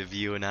ejective,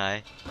 you and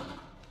I.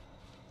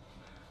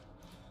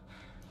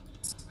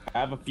 I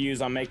have a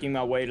fuse. I'm making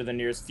my way to the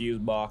nearest fuse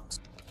box.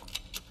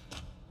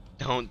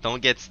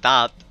 Don't get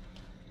stopped.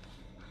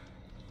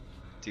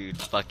 Dude,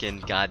 fucking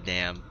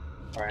goddamn.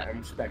 Alright,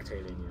 I'm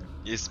spectating you.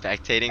 You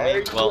spectating Are me?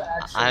 you Well,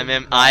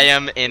 actually I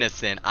am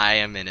innocent. I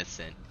am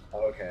innocent.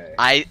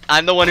 Okay.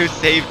 I'm the one who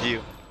saved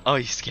you. Oh,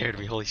 you scared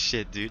me. Holy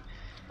shit, dude.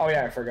 Oh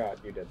yeah, I forgot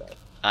you did that.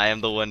 I am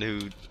the one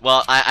who.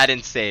 Well, I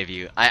didn't save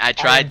you. I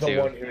tried I'm the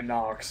to. one who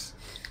knocks.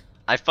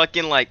 I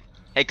fucking like.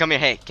 Hey, come here.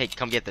 Hey,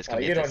 come get this.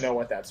 Come You get don't this. know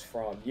what that's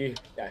from. You've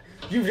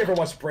never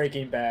watched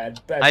Breaking Bad.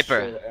 Best show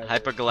ever.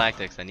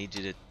 Hypergalactics. I need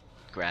you to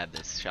grab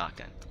this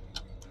shotgun.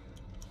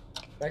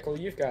 Michael,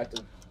 you've got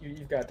to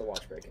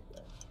watch Breaking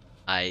Bad.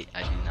 I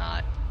do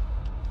not.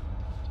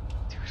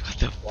 Dude, what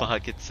the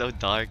fuck? It's so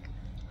dark.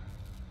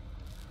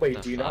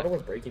 Wait, do you not know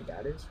what Breaking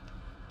Bad is?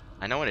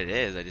 I know what it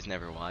is. I just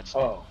never watched it.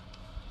 Oh,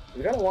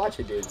 you gotta watch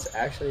it, dude. It's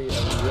actually a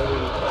really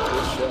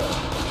good show.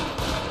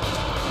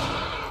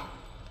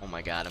 Oh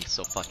my god, I'm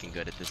so fucking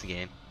good at this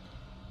game.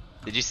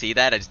 Did you see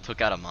that? I just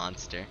took out a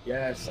monster.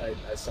 Yes, I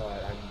saw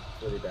it. I'm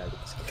really bad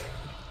at this game.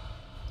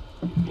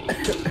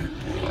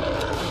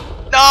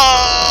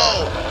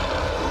 No!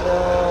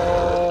 No!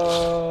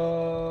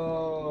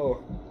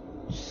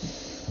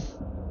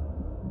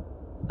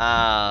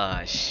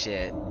 Ah,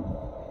 shit.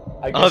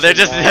 Oh, they're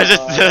just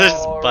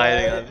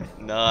biting on me.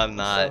 No, I'm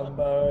not.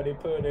 Somebody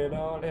put it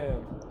on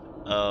him.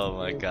 Oh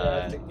my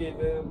god. To give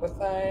him a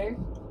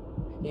thing.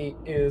 He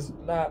is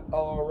not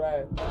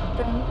alright.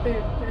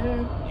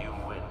 You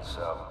win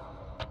some,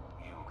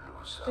 you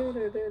lose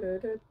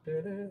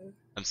some.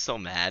 I'm so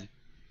mad.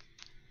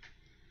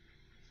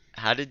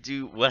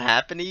 What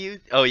happened to you?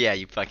 Oh yeah,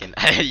 you fucking,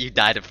 you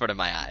died in front of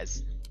my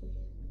eyes.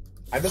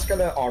 I'm just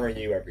gonna honor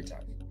you every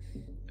time.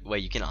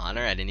 Wait, you can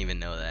honor? I didn't even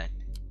know that.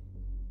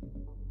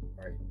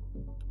 Alright.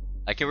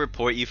 I can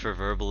report you for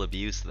verbal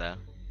abuse though.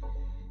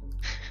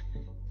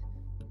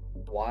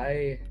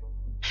 Why?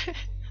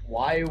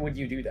 Why would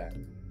you do that?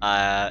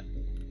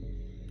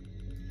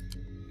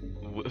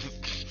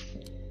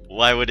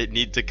 Why would it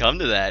need to come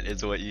to that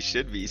is what you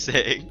should be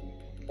saying.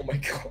 Oh my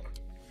god.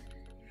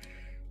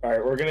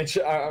 Alright, we're gonna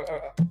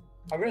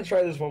I'm gonna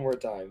try this one more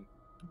time.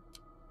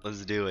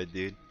 Let's do it,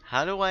 dude.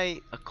 How do I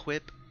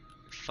equip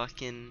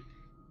fucking...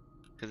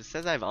 Because it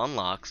says I have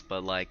unlocks,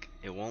 but like,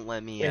 it won't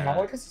let me... Wait, how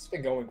long has this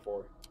been going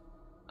for?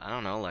 I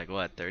don't know, like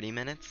what, 30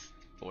 minutes?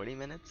 40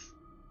 minutes?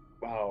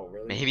 Wow,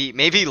 really?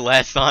 Maybe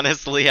less,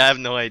 honestly, I have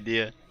no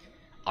idea.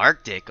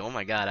 Arctic, oh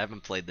my god, I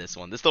haven't played this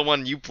one. This is the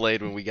one you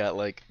played when we got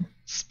like,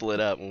 split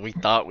up, when we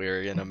thought we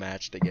were in a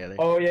match together.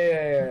 Oh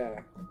yeah.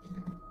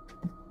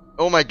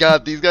 Oh my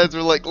god, these guys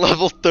are like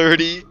level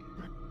 30,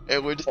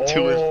 and we're just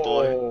 2 and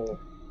 4.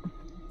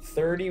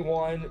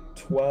 31,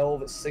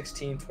 12,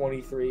 16,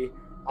 23.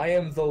 I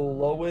am the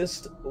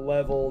lowest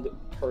leveled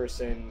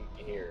person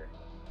here.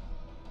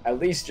 At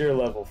least you're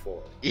level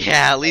 4.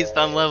 Yeah, at least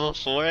I'm level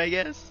 4, I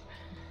guess.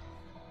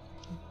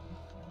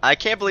 I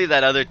can't believe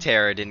that other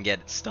terror didn't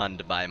get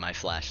stunned by my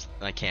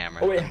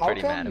camera. Oh, wait, I'm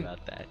pretty mad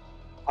about that.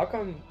 How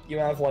come you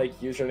have like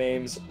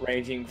usernames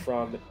ranging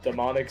from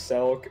Demonic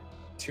Selk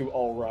to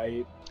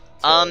Alright?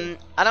 I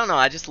don't know,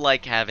 I just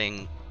like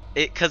having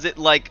it, cause it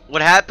like,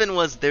 what happened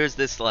was there's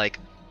this like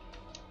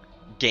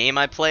game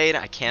I played,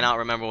 I cannot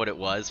remember what it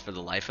was for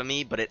the life of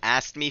me, but it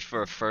asked me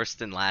for a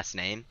first and last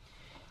name,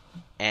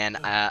 and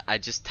I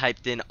just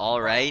typed in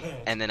Alright,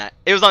 and then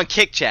it was on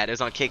Kick Chat,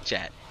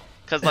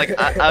 cause like,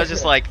 I was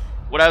just like,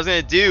 what I was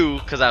gonna do,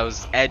 cause I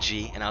was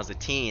edgy and I was a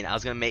teen, I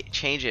was gonna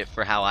change it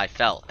for how I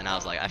felt, and I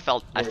was like, I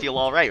feel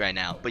alright right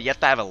now, but you have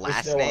to have a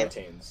last name.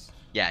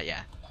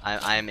 Yeah,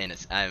 I am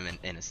innocent. I am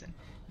innocent.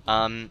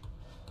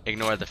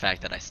 Ignore the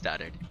fact that I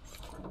stuttered.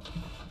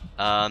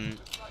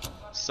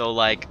 So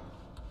like,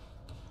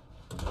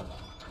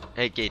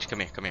 hey Gage, come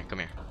here.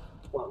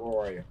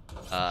 Where are you?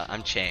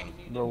 I'm Chang.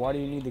 Bro, why do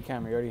you need the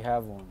camera? You already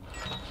have one.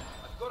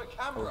 I've got a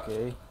camera.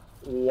 Okay.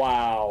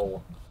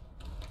 Wow.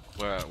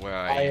 Where are you?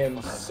 I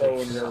am so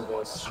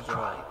nervous.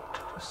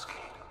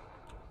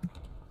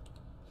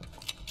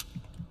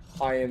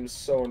 I am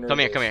so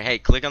nervous. Come here. Hey,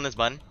 click on this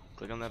button.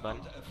 Click on that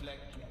button.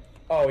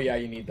 Oh yeah,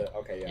 you need the.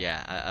 Okay, yeah.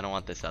 Yeah, I don't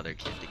want this other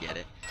kid to get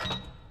it.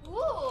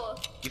 Ooh,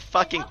 You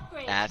fucking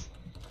upgrade. ass.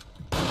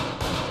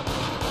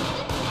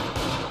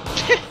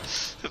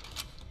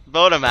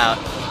 Vote him out.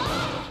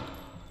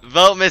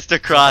 Vote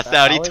Mr. Cross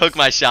out. He took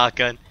my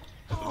shotgun.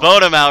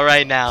 Vote him out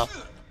right now.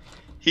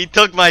 He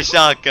took my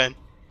shotgun.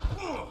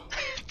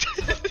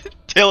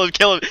 Kill him.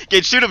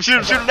 Get shoot him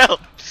now.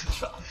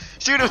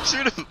 Shoot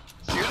him.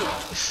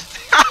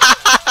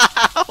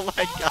 Oh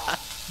my god.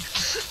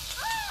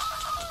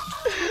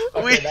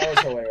 Okay, that was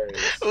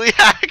hilarious. We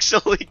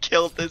actually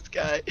killed this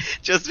guy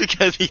just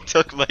because he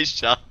took my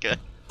shotgun.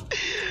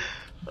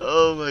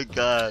 Oh my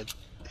god.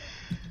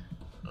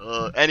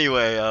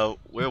 Anyway,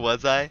 where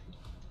was I?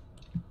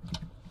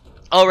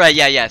 Oh right,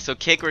 yeah. So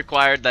Kick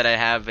required that I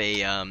have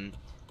a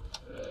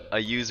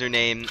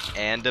username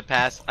and a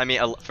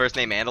a first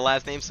name and a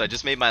last name. So I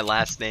just made my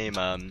last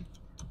name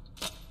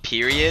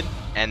period,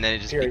 and then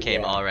it just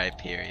became alright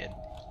period.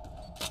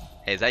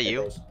 Hey, is that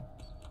you?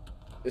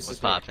 This What's is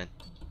poppin'?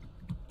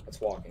 It's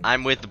walking.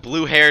 I'm with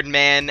blue-haired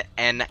man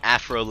and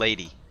Afro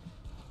lady.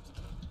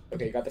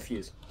 Okay, you got the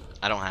fuse.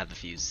 I don't have the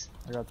fuse.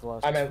 I got the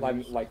last. I meant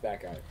fuse. like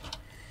that guy.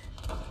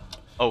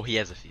 Oh, he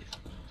has a fuse.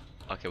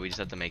 Okay, we just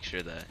have to make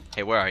sure that...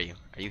 Hey, where are you?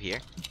 Are you here?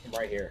 I'm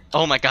right here.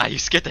 Oh my god, you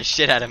scared the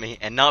shit out of me.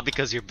 And not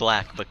because you're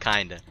black, but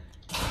kinda.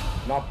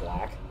 I'm not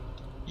black.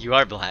 You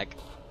are black.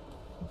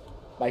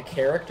 My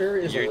character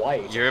is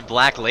white. You're a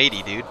black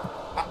lady, dude.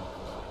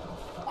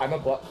 I'm a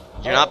black...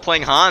 You're not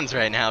playing Hans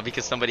right now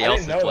because somebody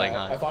else is playing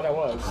I Hans. thought I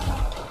was.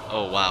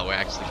 Oh wow, we're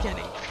actually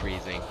getting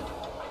freezing.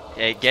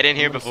 Hey, get in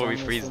here before we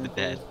freeze to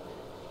death.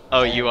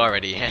 Oh, you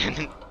already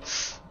in.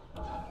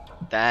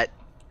 That...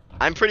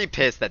 I'm pretty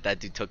pissed that that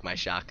dude took my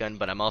shotgun,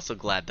 but I'm also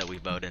glad that we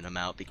voted him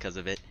out because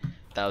of it.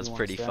 That was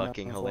pretty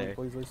fucking hilarious.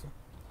 Please, Lisa?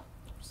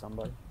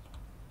 Somebody.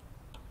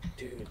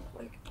 Dude,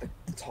 like,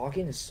 the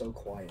talking is so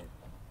quiet.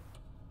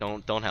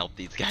 Don't help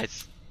these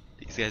guys.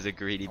 These guys are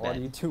greedy Why do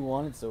bad. you two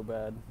want it so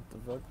bad?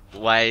 What the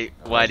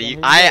fuck? Why do you...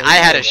 I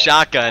had a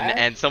shotgun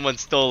and someone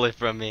stole it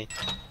from me.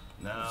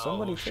 Now,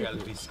 Somebody shall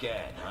take we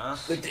scan, huh?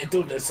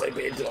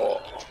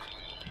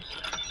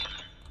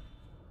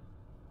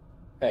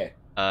 Hey,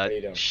 how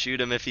you doing?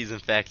 Shoot him if he's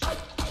infected.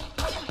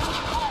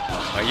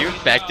 Are you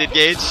infected,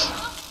 Gage?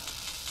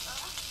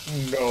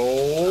 No.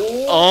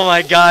 Oh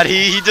my god,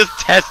 he just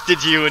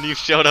tested you and you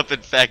showed up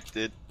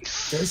infected.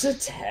 There's a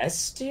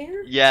test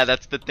here? Yeah,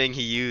 that's the thing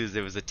he used.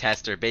 It was a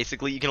tester.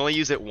 Basically, you can only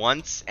use it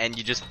once, and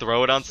you just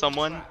throw it on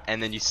someone,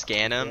 and then you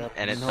scan him,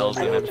 and it tells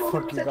idea them. what the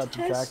fuck you got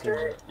the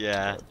tracker.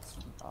 Yeah.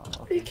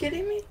 Are you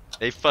kidding me?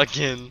 They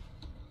fucking...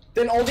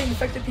 Then all the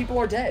infected people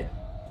are dead.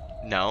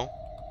 No.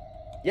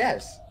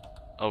 Yes.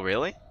 Oh,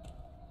 really?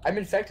 I'm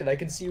infected. I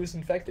can see who's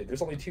infected.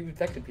 There's only 2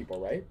 infected people,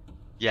 right?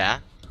 Yeah.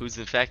 Who's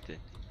infected?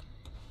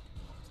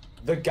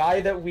 The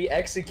guy that we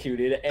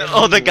executed. And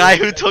Oh, the guy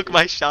who took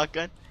my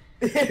shotgun?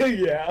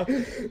 Yeah.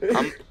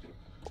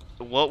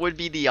 What would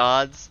be the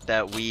odds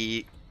that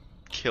we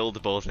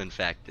killed both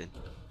infected?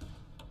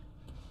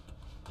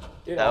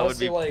 Dude, That would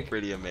honestly, be like,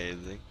 pretty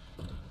amazing.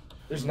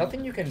 there's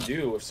nothing you can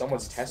do if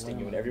someone's testing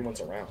you and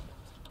everyone's around.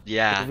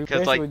 Yeah,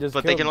 because like,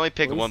 but they can only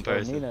pick one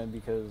person. Nina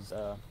because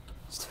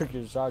took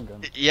your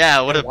shotgun.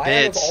 Yeah, what a Why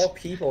bitch. out of all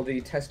people did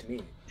he test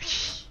me?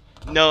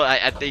 No,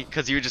 I think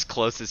because you were just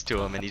closest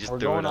to him and he just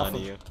threw it on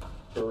you.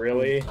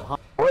 Really?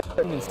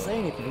 I'm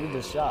insane if you do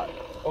this shot.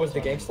 Oh, is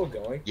the game still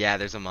going? Yeah,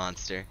 there's a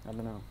monster. I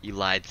don't know. You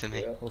lied to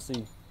me. Yeah. We'll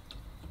see.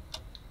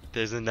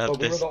 There's But another. we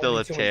were There's the still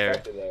only a 2 tear.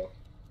 infected, though.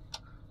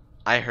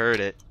 I heard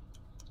it.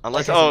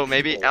 Unless, Like, as in oh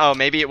maybe, people.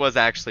 maybe it was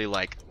actually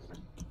like,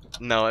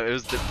 no, it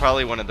was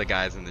probably one of the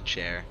guys in the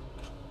chair.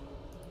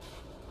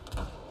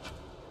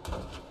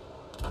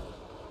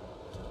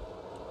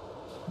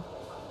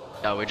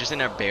 Oh, we're just in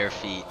our bare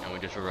feet and we're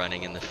just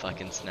running in the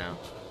fucking snow.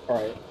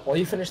 Alright, while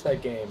you finish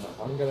that game,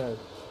 I'm gonna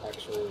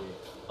actually...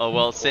 Oh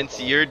well, since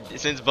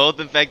both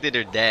infected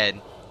are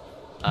dead,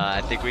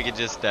 I think we could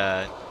just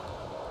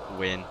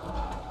win.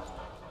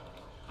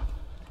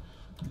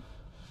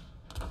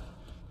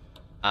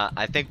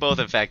 I think both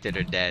infected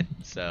are dead,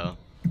 so.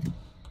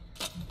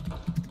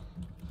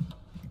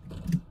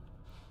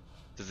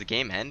 Does the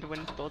game end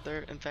when both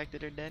are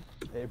infected or dead?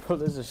 Hey bro,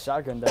 there's a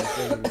shotgun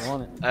downstairs if you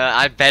want it.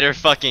 I better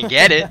fucking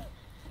get it.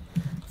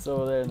 It's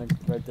over there,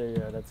 right there.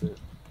 Yeah, that's it.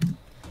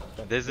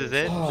 This is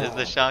it. This is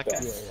the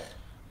shotgun. Yeah, yeah.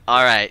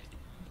 All right.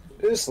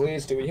 This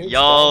leads to a huge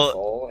Y'all-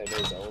 downfall and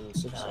his own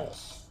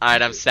success. All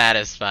right. I'm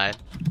satisfied.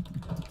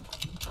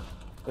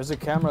 There's a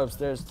camera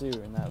upstairs too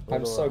in that.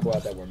 I'm little, so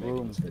glad that we're making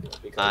room. this video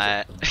because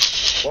I.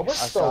 when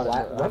was I the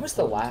shot it, when was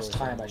the I last shot it.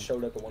 time I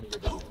showed up in one of your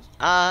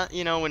videos?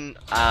 You know when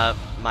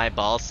my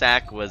ball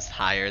sack was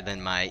higher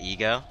than my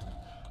ego.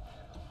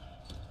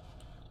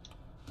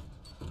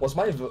 Was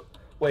my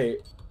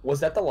wait? Was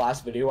that the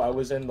last video I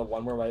was in? The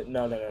one where my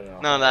no.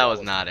 No, that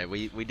was not it.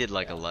 We did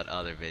like a lot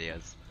other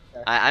videos.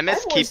 Yeah. I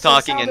missed That keep voice still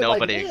talking and sounded like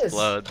nobody this.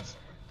 explodes.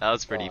 That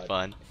was pretty God.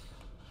 fun.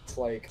 It's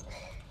like,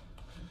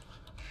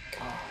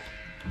 God.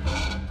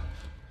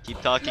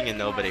 Keep talking and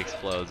nobody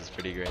explodes is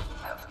pretty great.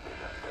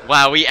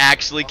 Wow, we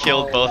actually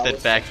killed Oh, both that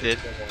was such a infected.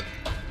 good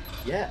one.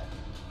 Yeah,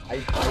 I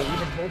even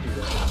told you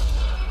that.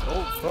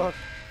 Oh fuck!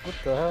 What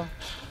the hell?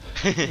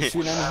 You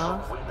shooting any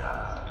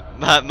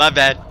Hans? My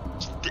bad.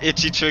 Just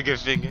itchy trigger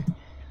finger.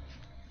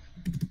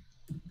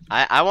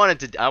 I wanted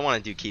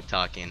to do keep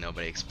talking and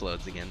nobody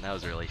explodes again. That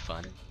was really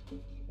fun.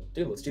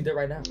 Dude, let's do that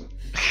right now.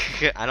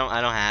 I don't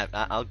have.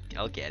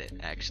 I'll get it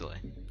actually.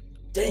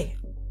 Dang it!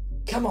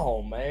 Come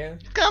on, man.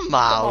 Come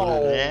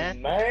on,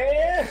 man.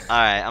 man. All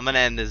right, I'm gonna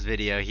end this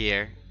video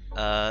here.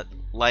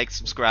 Like,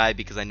 subscribe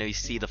because I know you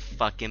see the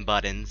fucking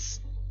buttons.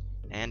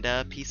 And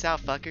peace out,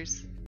 fuckers.